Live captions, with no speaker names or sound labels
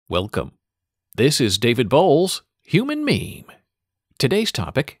Welcome. This is David Boles, Human Meme. Today's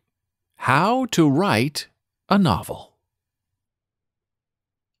topic, how to write a novel.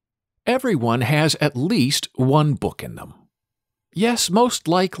 Everyone has at least one book in them. Yes, most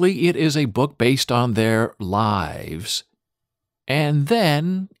likely it is a book based on their lives. And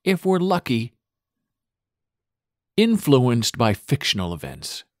then, if we're lucky, influenced by fictional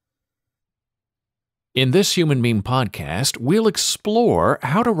events. In this Human Meme podcast, we'll explore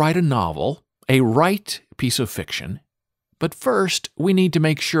how to write a novel, a right piece of fiction. But first, we need to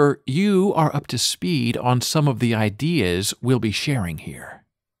make sure you are up to speed on some of the ideas we'll be sharing here.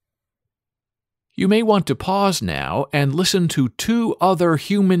 You may want to pause now and listen to 2 other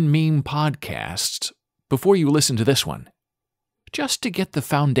Human Meme podcasts before you listen to this one, just to get the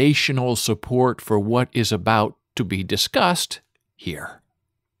foundational support for what is about to be discussed here.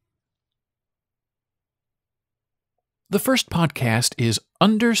 The first podcast is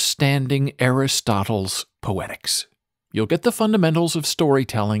Understanding Aristotle's Poetics. You'll get the fundamentals of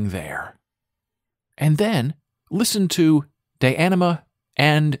storytelling there. And then listen to De Anima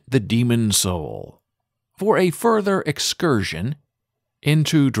and the Demon Soul for a further excursion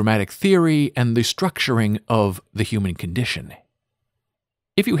into dramatic theory and the structuring of the human condition.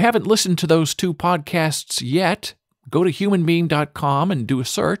 If you haven't listened to those 2 podcasts yet, go to humanmeme.com and do a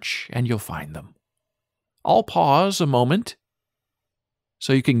search, and you'll find them. I'll pause a moment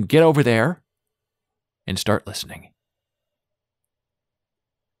so you can get over there and start listening.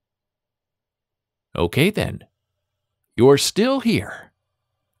 Okay then, you're still here,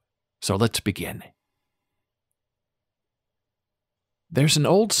 so let's begin. There's an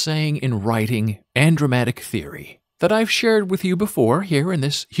old saying in writing and dramatic theory that I've shared with you before here in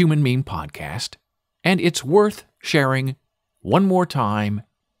this Human Meme podcast, and it's worth sharing one more time,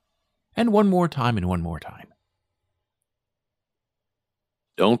 and one more time, and one more time.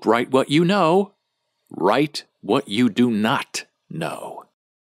 Don't write what you know, write what you do not know.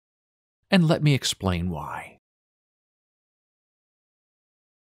 And let me explain why.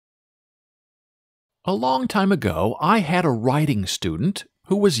 A long time ago, I had a writing student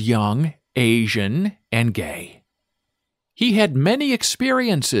who was young, Asian, and gay. He had many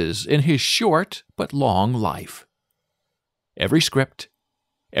experiences in his short but long life. Every script,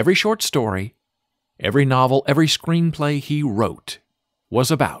 every short story, every novel, every screenplay he wrote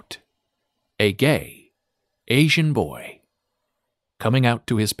was about a gay Asian boy coming out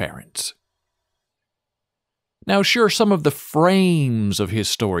to his parents. Now, sure, some of the frames of his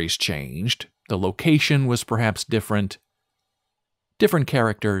stories changed. The location was perhaps different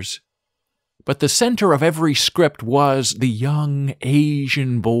characters, but the center of every script was the young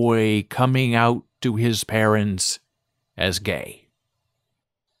Asian boy coming out to his parents as gay.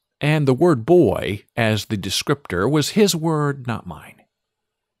 And the word boy, as the descriptor, was his word, not mine.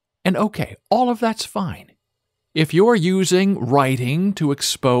 And okay, all of that's fine. If you're using writing to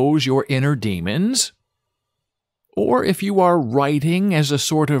expose your inner demons, or if you are writing as a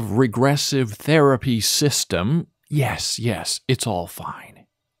sort of regressive therapy system, yes, it's all fine.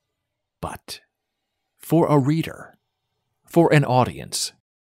 But for a reader, for an audience,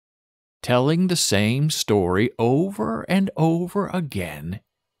 telling the same story over and over again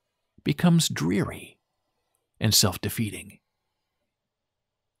becomes dreary and self-defeating.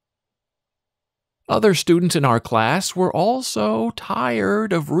 Other students in our class were also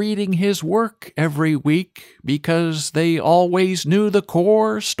tired of reading his work every week because they always knew the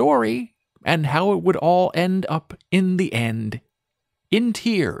core story and how it would all end up in the end in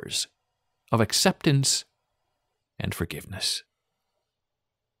tears of acceptance and forgiveness.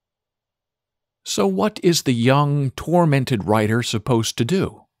 So what is the young, tormented writer supposed to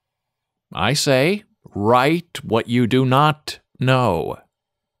do? I say, write what you do not know.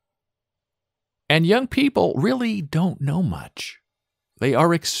 And young people really don't know much. They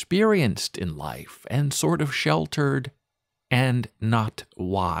are experienced in life and sort of sheltered and not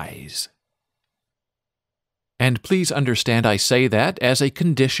wise. And please understand I say that as a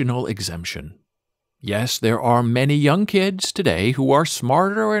conditional exemption. Yes, there are many young kids today who are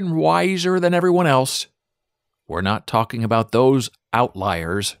smarter and wiser than everyone else. We're not talking about those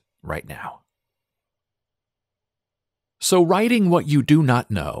outliers right now. So writing what you do not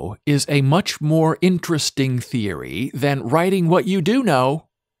know is a much more interesting theory than writing what you do know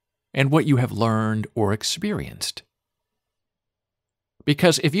and what you have learned or experienced.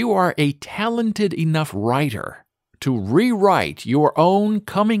 Because if you are a talented enough writer to rewrite your own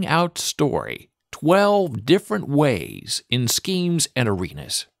coming out story 12 different ways in schemes and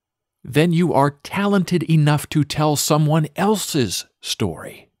arenas, then you are talented enough to tell someone else's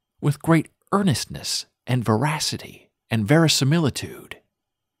story with great earnestness and veracity and verisimilitude.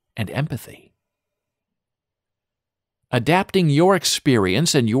 and empathy. Adapting your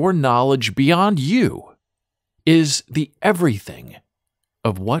experience and your knowledge beyond you is the everything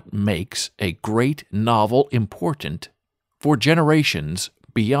of what makes a great novel important for generations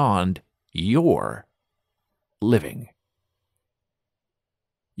beyond your living.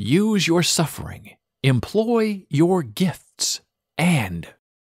 Use your suffering, employ your gifts, and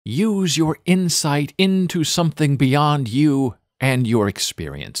use your insight into something beyond you and your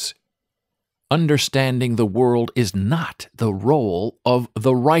experience. Understanding the world is not the role of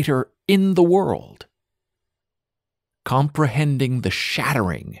the writer in the world. Comprehending the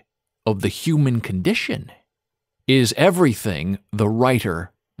shattering of the human condition is everything the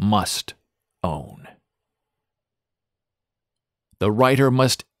writer must own. The writer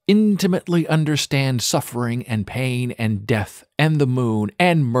must intimately understand suffering and pain and death and the moon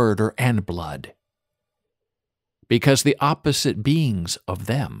and murder and blood, because the opposite beings of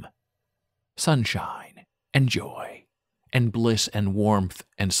them, sunshine and joy and bliss and warmth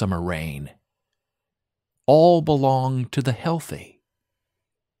and summer rain, all belong to the healthy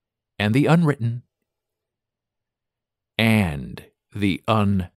and the unwritten and the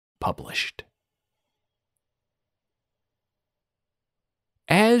unpublished.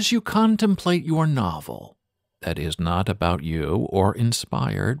 As you contemplate your novel that is not about you or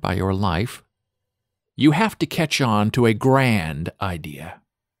inspired by your life, you have to catch on to a grand idea.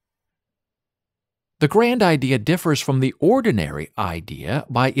 The grand idea differs from the ordinary idea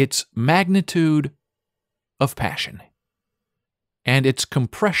by its magnitude of passion and its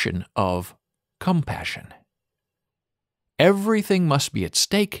compression of compassion. Everything must be at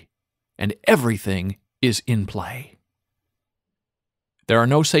stake, and everything is in play. There are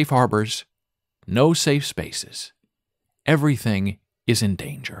no safe harbors, no safe spaces. Everything is in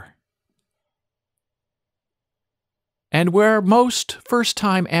danger. And where most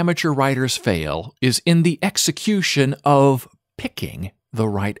first-time amateur writers fail is in the execution of picking the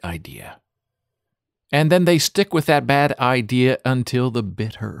right idea. And then they stick with that bad idea until the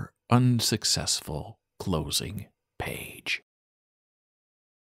bitter, unsuccessful closing page.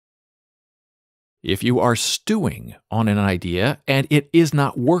 If you are stewing on an idea and it is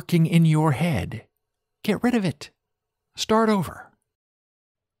not working in your head, get rid of it. Start over.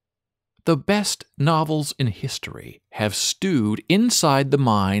 The best novels in history have stewed inside the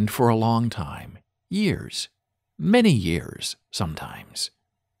mind for a long time, years, many years sometimes.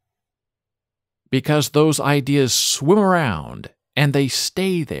 Because those ideas swim around and they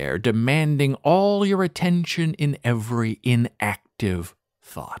stay there demanding all your attention in every inactive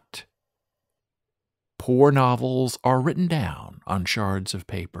thought. Poor novels are written down on shards of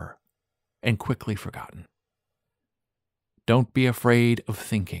paper and quickly forgotten. Don't be afraid of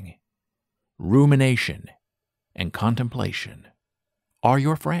thinking. Rumination and contemplation are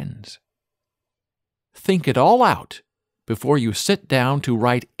your friends. Think it all out before you sit down to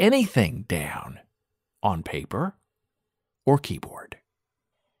write anything down on paper or keyboard.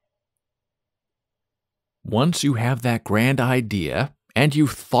 Once you have that grand idea and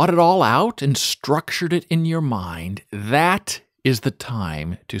you've thought it all out and structured it in your mind, that is the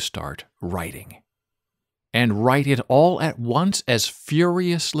time to start writing. And write it all at once as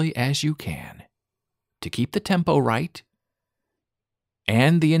furiously as you can, to keep the tempo right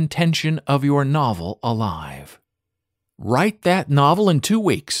and the intention of your novel alive. Write that novel in 2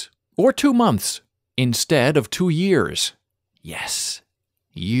 weeks or 2 months instead of 2 years. Yes,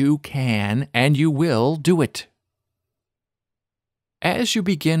 you can and you will do it. As you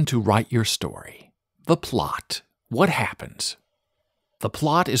begin to write your story, the plot, what happens? The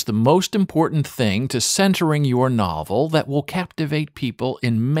plot is the most important thing to centering your novel that will captivate people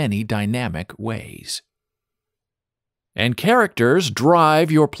in many dynamic ways. And characters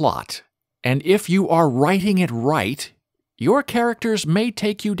drive your plot, and if you are writing it right, your characters may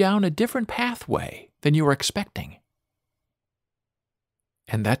take you down a different pathway than you were expecting.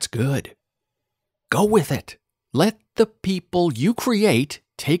 And that's good. Go with it. Let the people you create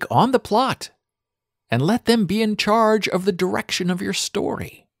take on the plot, and let them be in charge of the direction of your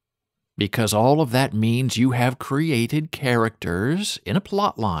story. Because all of that means you have created characters in a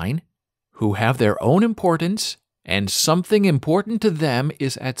plot line who have their own importance, and something important to them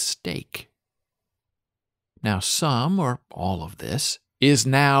is at stake. Now, some or all of this is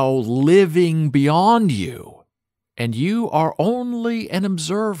now living beyond you, and you are only an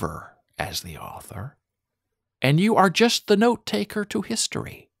observer as the author, and you are just the note-taker to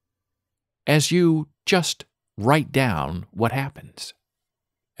history, as you just write down what happens.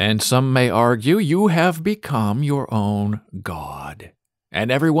 And some may argue you have become your own god, and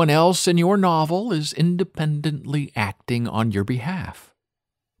everyone else in your novel is independently acting on your behalf.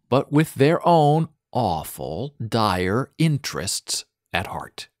 but with their own awful, dire interests at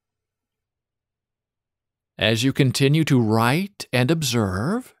heart. As you continue to write and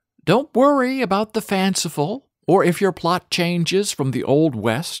observe, don't worry about the fanciful, or if your plot changes from the Old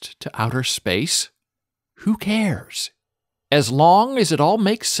West to outer space. Who cares? As long as it all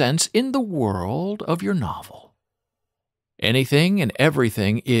makes sense in the world of your novel. Anything and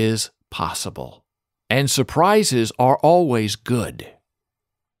everything is possible, and surprises are always good.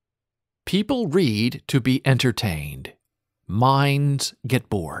 People read to be entertained. Minds get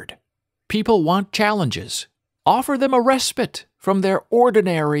bored. People want challenges. Offer them a respite from their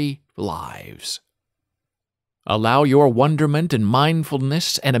ordinary lives. Allow your wonderment and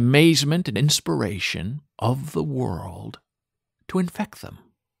mindfulness and amazement and inspiration of the world to infect them,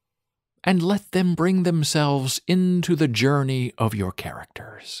 and let them bring themselves into the journey of your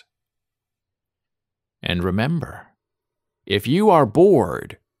characters. And remember, if you are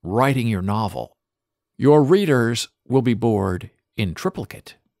bored writing your novel, your readers will be bored in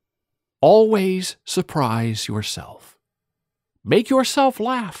triplicate. Always surprise yourself. Make yourself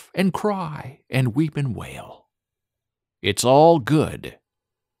laugh and cry and weep and wail. It's all good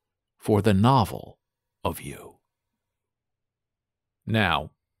for the novel of you. Now,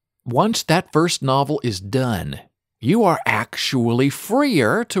 once that first novel is done, you are actually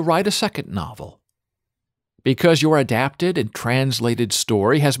freer to write a second novel. Because your adapted and translated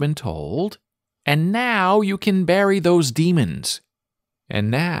story has been told, and now you can bury those demons.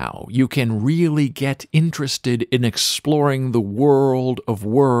 And now you can really get interested in exploring the world of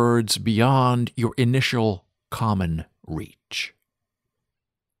words beyond your initial common reach.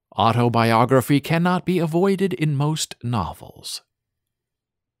 Autobiography cannot be avoided in most novels.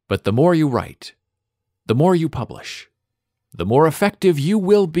 But the more you write, the more you publish, the more effective you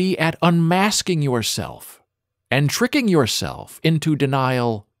will be at unmasking yourself and tricking yourself into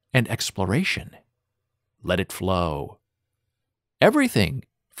denial and exploration. Let it flow. Everything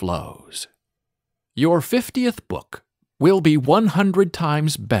flows. Your 50th book will be 100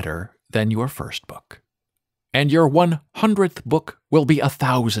 times better than your first book. And your 100th book will be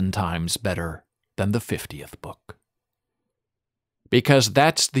 1,000 times better than the 50th book. Because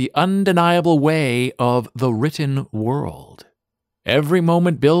that's the undeniable way of the written world. Every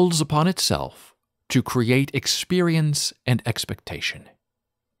moment builds upon itself to create experience and expectation.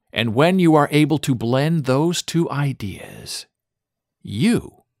 And when you are able to blend those two ideas,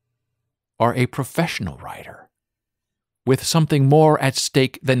 you are a professional writer with something more at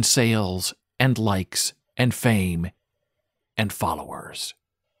stake than sales and likes and fame and followers.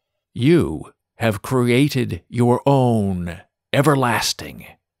 You have created your own everlasting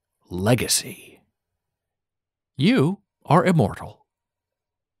legacy. You are immortal.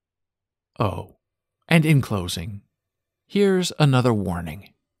 Oh, and in closing, here's another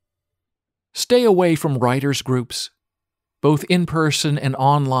warning. Stay away from writers' groups. Both in person and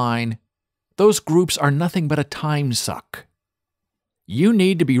online, those groups are nothing but a time suck. You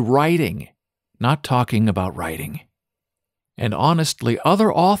need to be writing, not talking about writing. And honestly,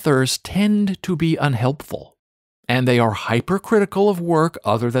 other authors tend to be unhelpful, and they are hypercritical of work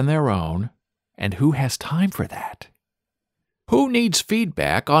other than their own, and who has time for that? Who needs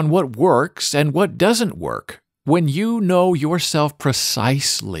feedback on what works and what doesn't work when you know yourself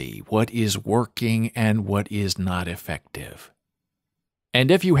precisely what is working and what is not effective? And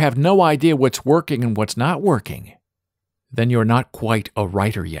if you have no idea what's working and what's not working, then you're not quite a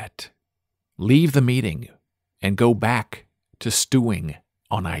writer yet. Leave the meeting and go back to stewing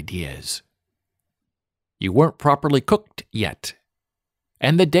on ideas. You weren't properly cooked yet.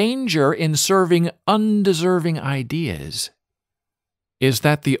 And the danger in serving undeserving ideas is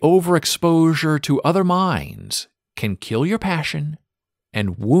that the overexposure to other minds can kill your passion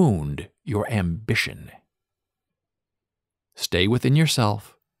and wound your ambition. Stay within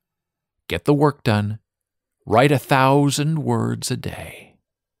yourself, get the work done, write 1,000 words a day,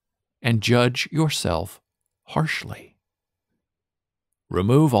 and judge yourself harshly.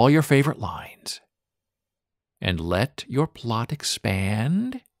 Remove all your favorite lines, and let your plot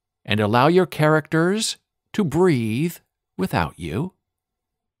expand, and allow your characters to breathe without you,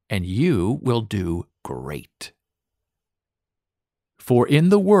 and you will do great. For in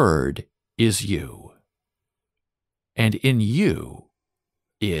the Word is you, and in you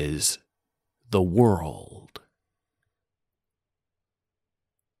is the world.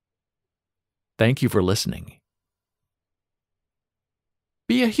 Thank you for listening.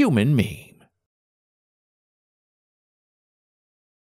 Be a human me.